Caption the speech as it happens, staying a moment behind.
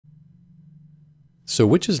So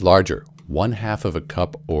which is larger, 1/2 of a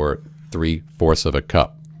cup or 3/4 of a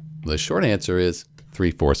cup? The short answer is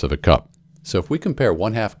 3/4 of a cup. So if we compare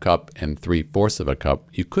 1/2 cup and 3/4 of a cup,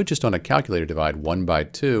 you could just on a calculator divide 1 by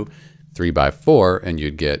 2, 3 by 4, and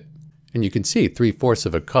you'd get, and you can see 3/4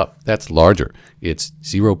 of a cup, that's larger. It's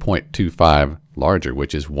 0.25 larger,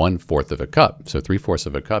 which is 1/4 of a cup. So 3/4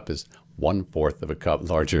 of a cup is 1/4 of a cup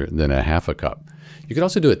larger than 1/2 a cup. You could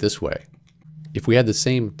also do it this way. If we had the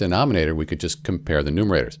same denominator, we could just compare the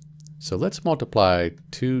numerators. So let's multiply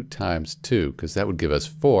 2 times 2, because that would give us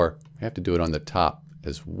 4. We have to do it on the top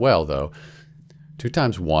as well, though. 2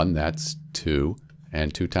 times 1, that's 2,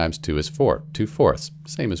 and 2 times 2 is 4, 2/4,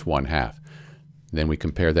 same as 1/2. Then we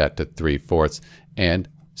compare that to 3/4, and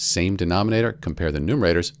same denominator, compare the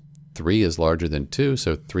numerators. 3 is larger than 2,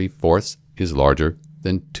 so 3/4 is larger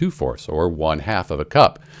than 2/4, or 1/2 of a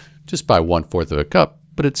cup. Just by 1/4 of a cup,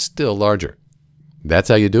 but it's still larger. That's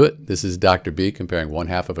how you do it. This is Dr. B comparing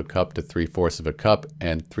 1/2 of a cup to 3/4 of a cup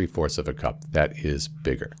and 3/4 of a cup. That is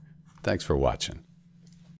bigger. Thanks for watching.